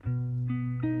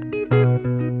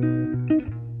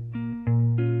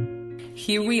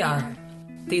Here we are.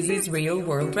 This is Real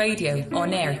World Radio,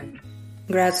 on air.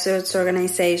 Grassroots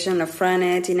organization of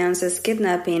Frane denounces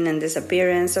kidnapping and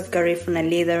disappearance of Garifuna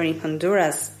leader in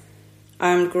Honduras.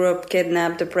 Armed group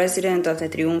kidnapped the president of the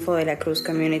Triunfo de la Cruz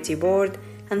Community Board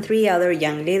and 3 other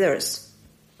young leaders.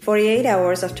 48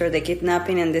 hours after the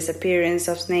kidnapping and disappearance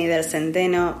of Snyder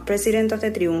Centeno, president of the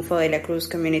Triunfo de la Cruz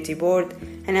Community Board,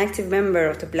 an active member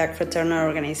of the Black Fraternal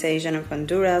Organization of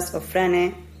Honduras, of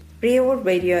Frane, Real World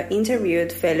Radio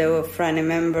interviewed fellow Frane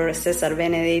member Cesar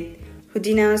Benedict, who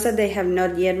denounced that they have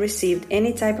not yet received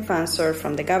any type of answer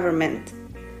from the government.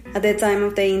 At the time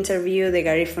of the interview, the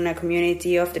Garifuna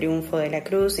community of Triunfo de la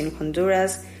Cruz in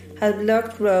Honduras had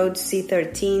blocked Road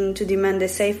C13 to demand the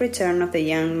safe return of the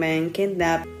young men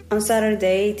kidnapped on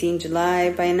Saturday, 18 July,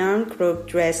 by an armed group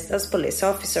dressed as police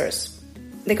officers.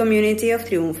 The community of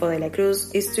Triunfo de la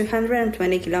Cruz is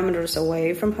 220 kilometers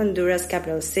away from Honduras'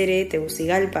 capital city,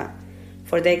 Tegucigalpa.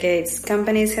 For decades,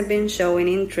 companies have been showing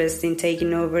interest in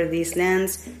taking over these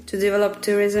lands to develop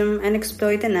tourism and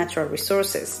exploit the natural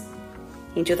resources.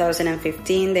 In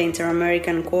 2015, the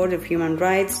Inter-American Court of Human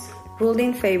Rights ruled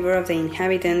in favor of the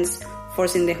inhabitants,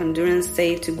 forcing the Honduran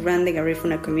state to grant the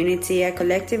Garifuna community a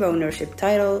collective ownership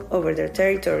title over their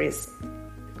territories.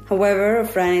 However,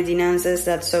 Frane denounces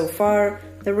that so far,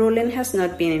 the ruling has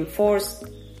not been enforced.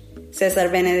 Cesar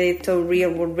Benedict told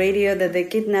Real World Radio that the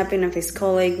kidnapping of his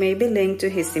colleague may be linked to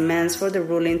his demands for the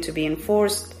ruling to be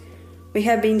enforced. We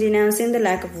have been denouncing the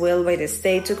lack of will by the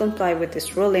state to comply with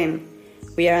this ruling.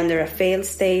 We are under a failed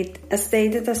state, a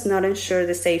state that does not ensure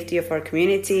the safety of our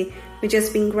community, which has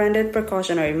been granted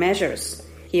precautionary measures.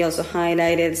 He also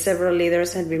highlighted several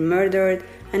leaders had been murdered,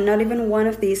 and not even one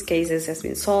of these cases has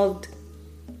been solved.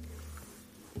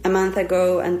 A month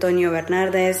ago, Antonio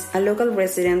Bernardes, a local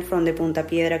resident from the Punta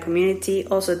Piedra community,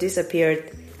 also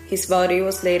disappeared. His body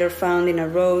was later found in a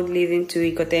road leading to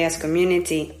Icoteas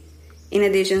community. In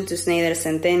addition to Snyder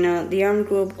Centeno, the armed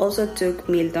group also took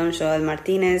Milton Joel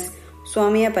Martinez,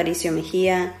 Swami Aparicio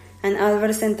Mejia, and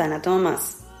Albert Santana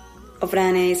Thomas.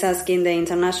 Frane is asking the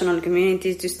international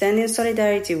community to stand in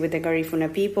solidarity with the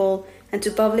Garifuna people and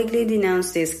to publicly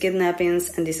denounce these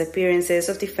kidnappings and disappearances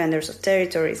of defenders of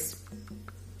territories.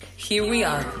 Here we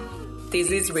are.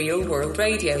 This is Real World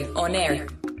Radio, on air.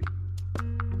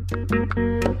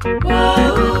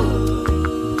 Whoa.